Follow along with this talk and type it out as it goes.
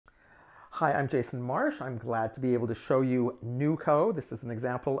Hi, I'm Jason Marsh. I'm glad to be able to show you NewCo. This is an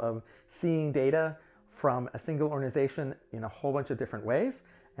example of seeing data from a single organization in a whole bunch of different ways.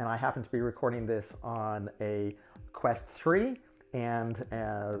 And I happen to be recording this on a Quest3 and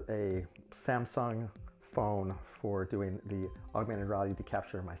a Samsung phone for doing the augmented reality to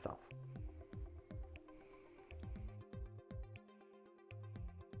capture myself.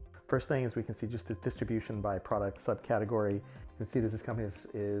 First thing is we can see just this distribution by product subcategory. You can see that this company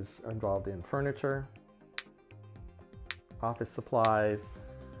is involved in furniture, office supplies,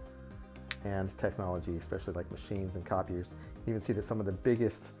 and technology, especially like machines and copiers. You can see that some of the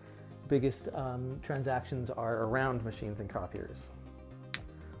biggest transactions are around machines and copiers.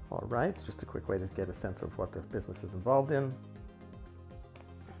 All right, just a quick way to get a sense of what the business is involved in.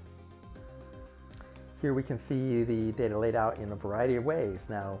 Here we can see the data laid out in a variety of ways.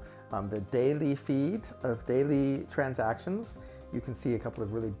 Now, the daily feed of daily transactions, you can see a couple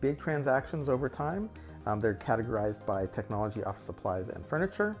of really big transactions over time. They're categorized by technology, office supplies, and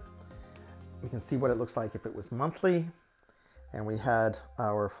furniture. We can see what it looks like if it was monthly, and we had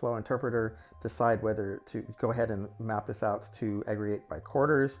our flow interpreter decide whether to go ahead and map this out to aggregate by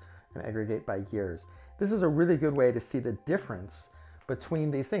quarters and aggregate by years. This is a really good way to see the difference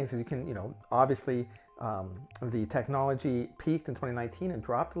between these things. You can, obviously the technology peaked in 2019 and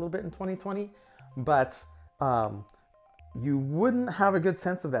dropped a little bit in 2020, but you wouldn't have a good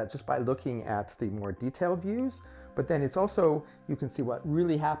sense of that just by looking at the more detailed views. But then it's also, you can see what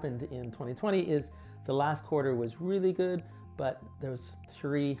really happened in 2020 is the last quarter was really good, but there's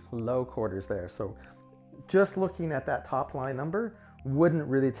 3 low quarters there. So just looking at that top line number wouldn't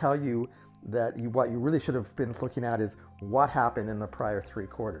really tell you that what you really should have been looking at is what happened in the prior 3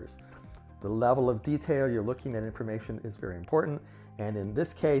 quarters. The level of detail you're looking at information is very important, and in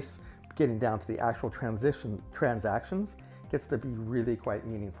this case, getting down to the actual transactions gets to be really quite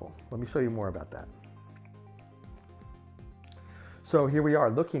meaningful. Let me show you more about that. So here we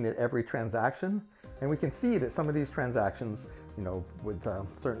are looking at every transaction, and we can see that some of these transactions, with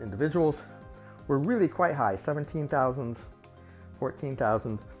certain individuals were really quite high, 17,000,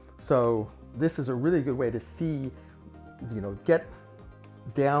 14,000. So this is a really good way to see, get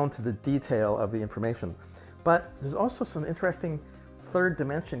down to the detail of the information. But there's also some interesting third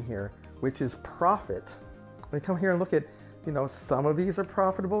dimension here, which is profit. When we come here and look at, some of these are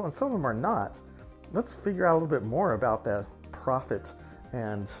profitable and some of them are not. Let's figure out a little bit more about the profit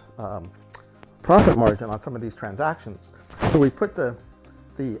and profit margin on some of these transactions. So we put the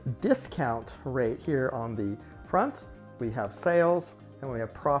discount rate here on the front. We have sales and we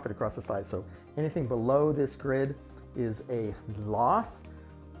have profit across the side. So anything below this grid is a loss.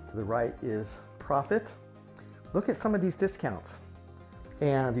 To the right is profit. Look at some of these discounts,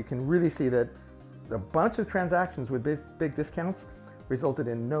 and you can really see that a bunch of transactions with big discounts resulted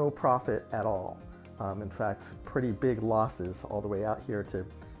in no profit at all. In fact, pretty big losses all the way out here to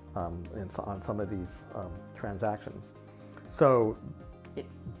on some of these transactions. So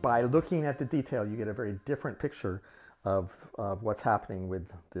by looking at the detail, you get a very different picture of what's happening with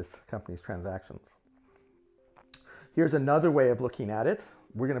this company's transactions. Here's another way of looking at it.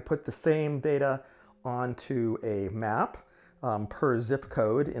 We're going to put the same data onto a map per zip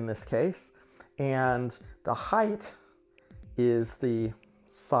code in this case, and the height is the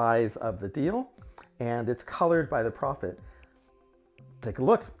size of the deal, and it's colored by the profit. Take a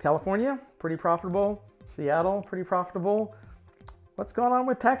look. California, pretty profitable. Seattle, pretty profitable. What's going on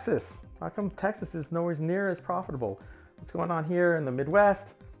with Texas? How come Texas is nowhere near as profitable? What's going on here in the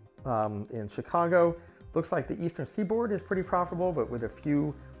Midwest, in Chicago? Looks like the Eastern Seaboard is pretty profitable, but with a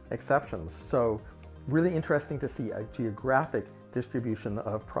few exceptions. So really interesting to see a geographic distribution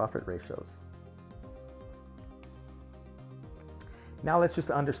of profit ratios. Now let's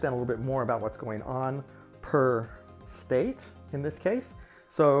just understand a little bit more about what's going on per state in this case.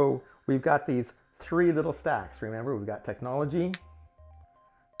 So we've got these 3 little stacks. Remember, we've got technology,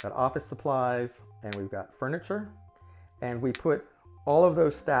 we've got office supplies, and we've got furniture. And we put all of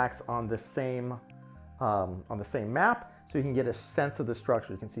those stacks on the same map, so you can get a sense of the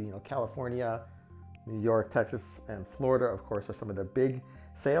structure. You can see, California, New York, Texas, and Florida, of course, are some of the big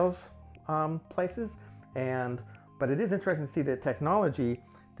sales places. But it is interesting to see that technology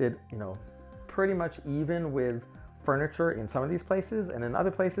did, pretty much even with furniture in some of these places, and in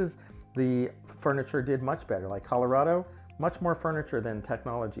other places, the furniture did much better. Like Colorado, much more furniture than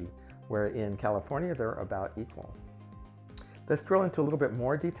technology, where in California, they're about equal. Let's drill into a little bit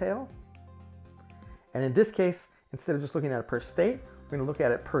more detail. And in this case, instead of just looking at it per state, we're going to look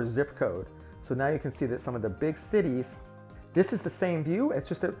at it per zip code. So now you can see that some of the big cities, this is the same view. It's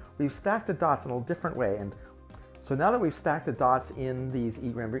just that we've stacked the dots in a little different way. And So now that we've stacked the dots in these,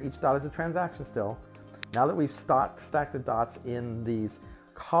 remember each dot is a transaction still. Now that we've stacked the dots in these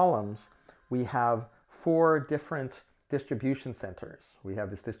columns, we have 4 different distribution centers. We have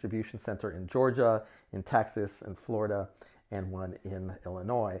this distribution center in Georgia, in Texas, in Florida, and one in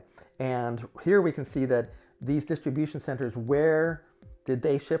Illinois. And here we can see that these distribution centers, where did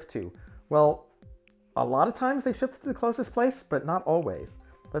they ship to? Well, a lot of times they ship to the closest place, but not always.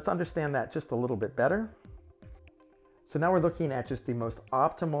 Let's understand that just a little bit better. So now we're looking at just the most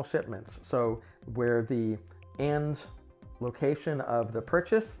optimal shipments. So where the end location of the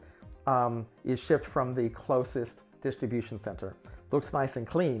purchase is shipped from the closest distribution center. Looks nice and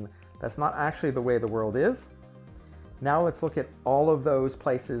clean. That's not actually the way the world is. Now let's look at all of those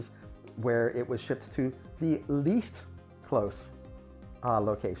places where it was shipped to the least close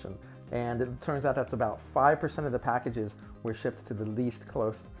location. And it turns out that's about 5% of the packages were shipped to the least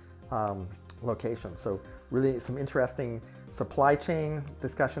close location. So really some interesting supply chain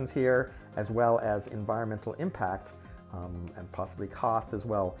discussions here, as well as environmental impact and possibly cost, as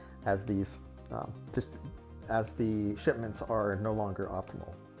well as these as the shipments are no longer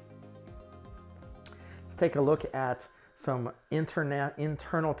optimal. Let's take a look at some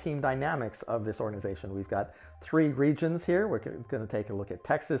internal team dynamics of this organization. We've got 3 regions here. We're going to take a look at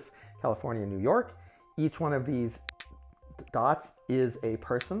Texas, California, New York. Each one of these dots is a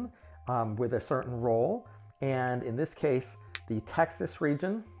person with a certain role. And in this case, the Texas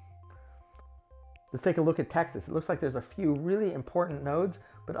region. Let's take a look at Texas. It looks like there's a few really important nodes,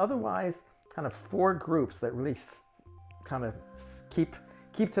 but otherwise kind of 4 groups that really kind of keep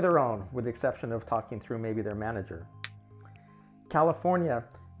to their own, with the exception of talking through maybe their manager. California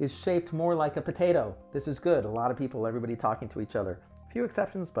is shaped more like a potato. This is good. A lot of people, everybody talking to each other. A few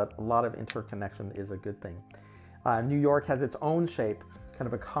exceptions, but a lot of interconnection is a good thing. New York has its own shape, kind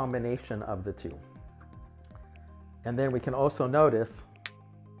of a combination of the two. And then we can also notice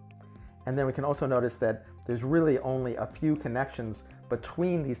that there's really only a few connections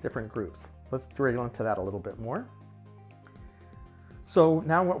between these different groups. Let's drill into that a little bit more. So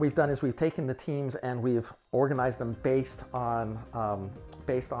now what we've done is we've taken the teams and we've organized them based on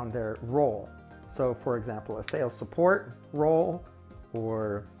their role. So for example, a sales support role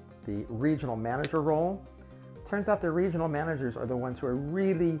or the regional manager role. Turns out the regional managers are the ones who are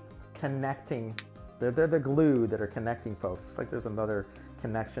really connecting. They're the glue that are connecting folks. It's like there's another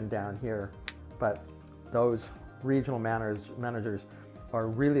connection down here, but those regional managers are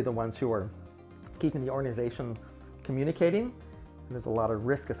really the ones who are keeping the organization communicating, and there's a lot of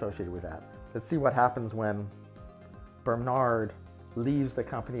risk associated with that. Let's see what happens when Bernard leaves the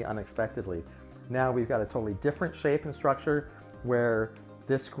company unexpectedly. Now we've got a totally different shape and structure, where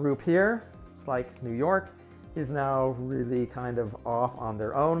this group here, it's like New York, is now really kind of off on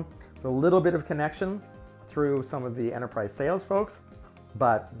their own. It's a little bit of connection through some of the enterprise sales folks,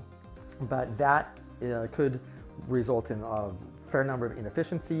 but that could result in a fair number of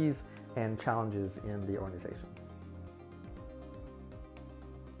inefficiencies and challenges in the organization.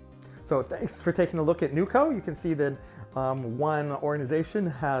 So thanks for taking a look at NewCo. You can see that one organization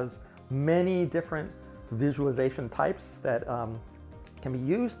has many different visualization types that can be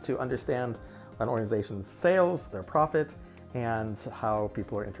used to understand an organization's sales, their profit, and how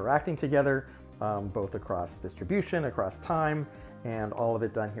people are interacting together, both across distribution, across time, and all of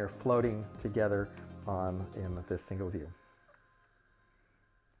it done here floating together in this single view.